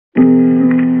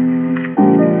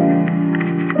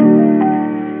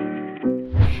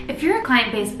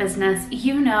client-based business,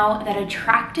 you know that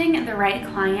attracting the right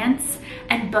clients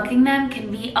and booking them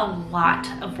can be a lot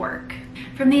of work.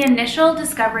 From the initial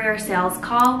discovery or sales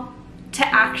call to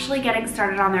actually getting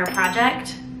started on their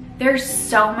project, there's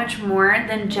so much more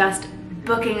than just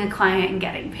booking a client and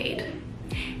getting paid.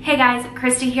 Hey guys,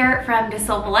 Christy here from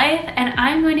DaSilva Life, and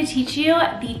I'm going to teach you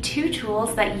the 2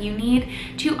 tools that you need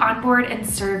to onboard and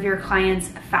serve your clients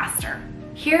faster.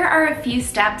 Here are a few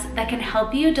steps that can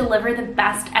help you deliver the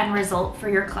best end result for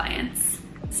your clients.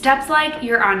 Steps like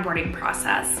your onboarding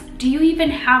process. Do you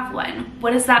even have one?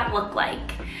 What does that look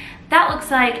like? That looks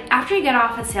like after you get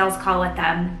off a sales call with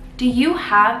them, do you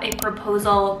have a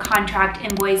proposal, contract,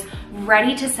 invoice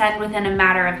ready to send within a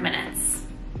matter of minutes?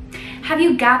 Have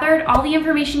you gathered all the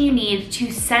information you need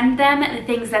to send them the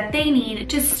things that they need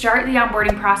to start the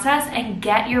onboarding process and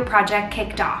get your project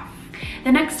kicked off?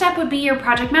 The next step would be your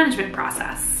project management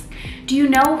process. Do you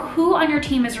know who on your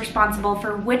team is responsible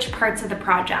for which parts of the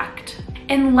project?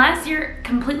 Unless you're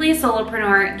completely a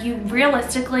solopreneur, you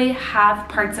realistically have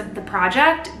parts of the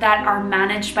project that are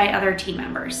managed by other team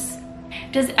members.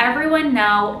 Does everyone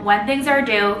know when things are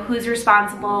due, who's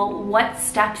responsible, what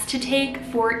steps to take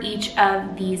for each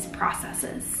of these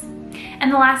processes?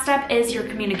 And the last step is your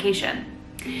communication.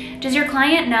 Does your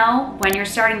client know when you're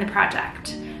starting the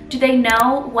project? Do they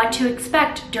know what to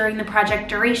expect during the project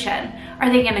duration? Are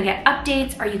they gonna get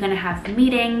updates? Are you gonna have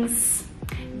meetings?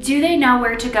 Do they know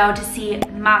where to go to see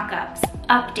mock-ups,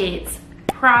 updates,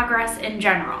 progress in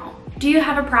general? Do you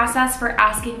have a process for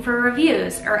asking for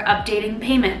reviews or updating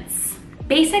payments?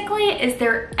 Basically, is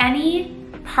there any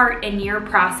part in your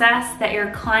process that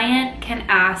your client can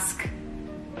ask,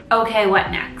 okay,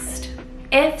 what next?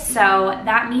 If so,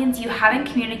 that means you haven't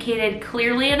communicated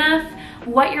clearly enough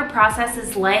what your process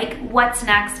is like, what's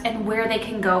next, and where they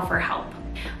can go for help.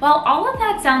 While all of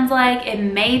that sounds like it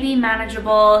may be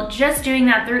manageable just doing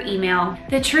that through email,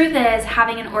 the truth is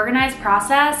having an organized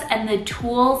process and the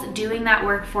tools doing that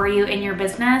work for you in your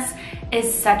business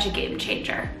is such a game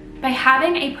changer. By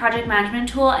having a project management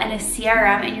tool and a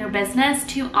CRM in your business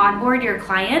to onboard your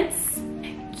clients,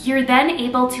 you're then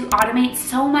able to automate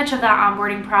so much of that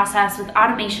onboarding process with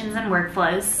automations and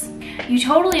workflows. You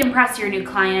totally impress your new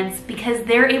clients because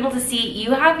they're able to see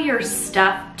you have your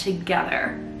stuff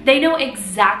together. They know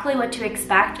exactly what to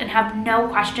expect and have no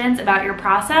questions about your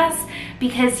process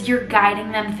because you're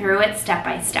guiding them through it step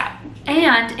by step.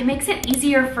 And it makes it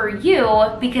easier for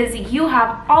you because you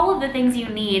have all of the things you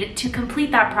need to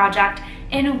complete that project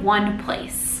in one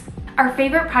place. Our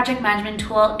favorite project management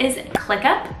tool is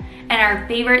ClickUp, and our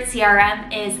favorite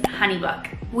CRM is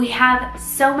HoneyBook. We have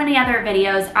so many other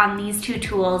videos on these 2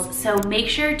 tools, so make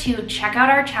sure to check out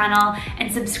our channel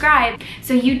and subscribe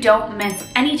so you don't miss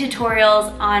any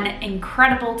tutorials on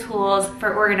incredible tools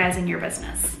for organizing your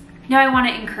business. Now I want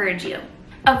to encourage you.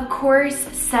 Of course,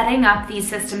 setting up these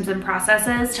systems and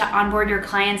processes to onboard your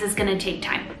clients is going to take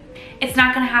time. It's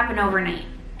not going to happen overnight.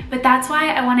 But that's why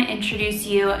I want to introduce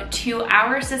you to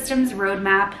our systems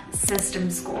roadmap system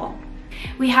school.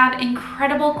 We have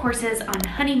incredible courses on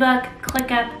HoneyBook,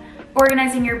 ClickUp,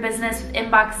 organizing your business with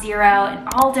Inbox Zero, and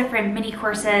all different mini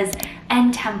courses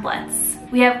and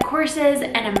templates. We have courses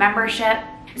and a membership,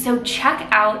 so check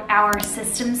out our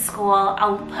systems school.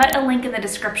 I'll put a link in the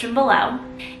description below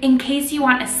in case you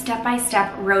want a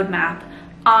step-by-step roadmap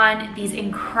on these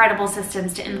incredible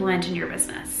systems to implement in your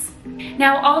business.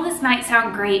 Now, all this might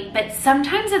sound great, but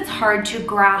sometimes it's hard to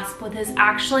grasp what this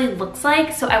actually looks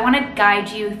like, so I want to guide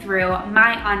you through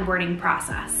my onboarding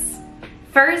process.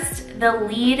 First, the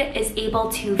lead is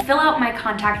able to fill out my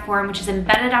contact form, which is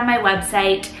embedded on my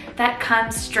website, that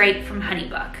comes straight from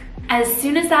HoneyBook. As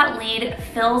soon as that lead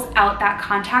fills out that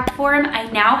contact form, I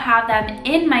now have them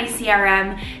in my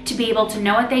CRM to be able to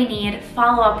know what they need,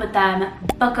 follow up with them,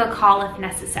 book a call if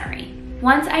necessary.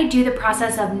 Once I do the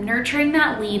process of nurturing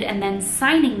that lead and then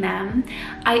signing them,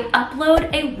 I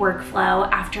upload a workflow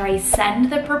after I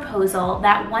send the proposal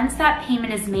that once that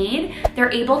payment is made, they're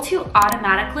able to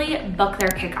automatically book their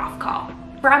kickoff call.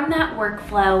 From that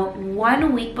workflow,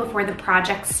 1 week before the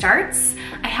project starts,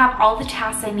 I have all the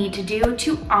tasks I need to do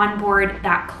to onboard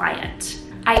that client.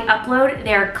 I upload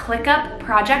their ClickUp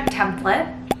project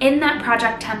template. In that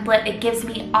project template, it gives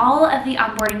me all of the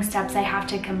onboarding steps I have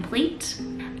to complete.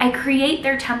 I create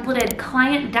their templated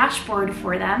client dashboard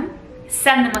for them,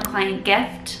 send them a client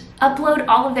gift, upload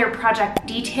all of their project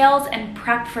details and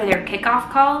prep for their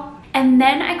kickoff call, and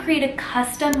then I create a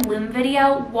custom Loom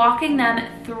video walking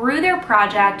them through their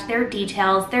project, their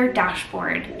details, their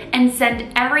dashboard, and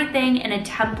send everything in a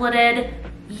templated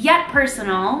yet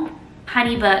personal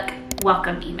HoneyBook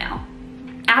welcome email.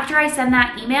 After I send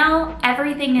that email,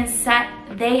 everything is set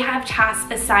they have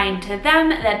tasks assigned to them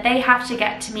that they have to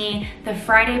get to me the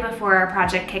Friday before our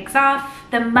project kicks off.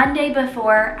 The Monday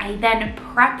before, I then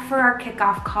prep for our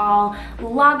kickoff call,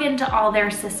 log into all their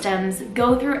systems,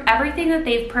 go through everything that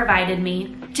they've provided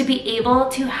me to be able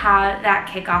to have that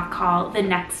kickoff call the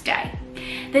next day.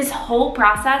 This whole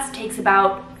process takes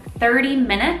about 30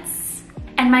 minutes,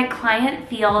 and my client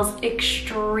feels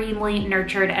extremely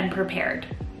nurtured and prepared.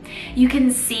 You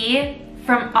can see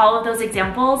from all of those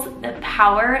examples the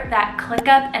power that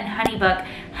ClickUp and HoneyBook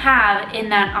have in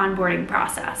that onboarding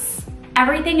process.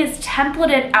 Everything is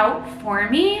templated out for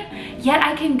me, yet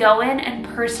I can go in and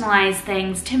personalize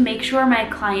things to make sure my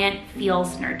client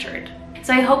feels nurtured.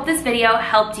 So I hope this video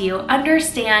helped you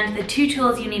understand the 2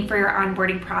 tools you need for your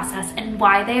onboarding process and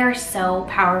why they are so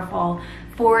powerful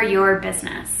for your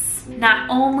business. Not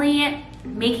only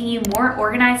making you more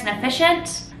organized and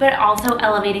efficient, but also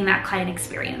elevating that client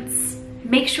experience.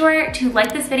 Make sure to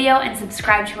like this video and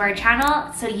subscribe to our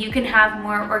channel so you can have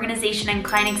more organization and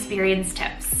client experience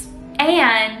tips.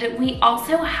 And we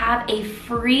also have a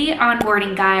free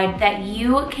onboarding guide that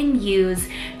you can use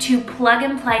to plug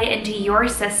and play into your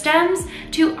systems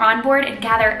to onboard and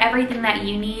gather everything that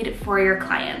you need for your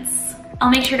clients.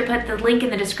 I'll make sure to put the link in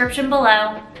the description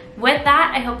below. With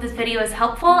that, I hope this video is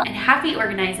helpful and happy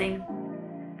organizing.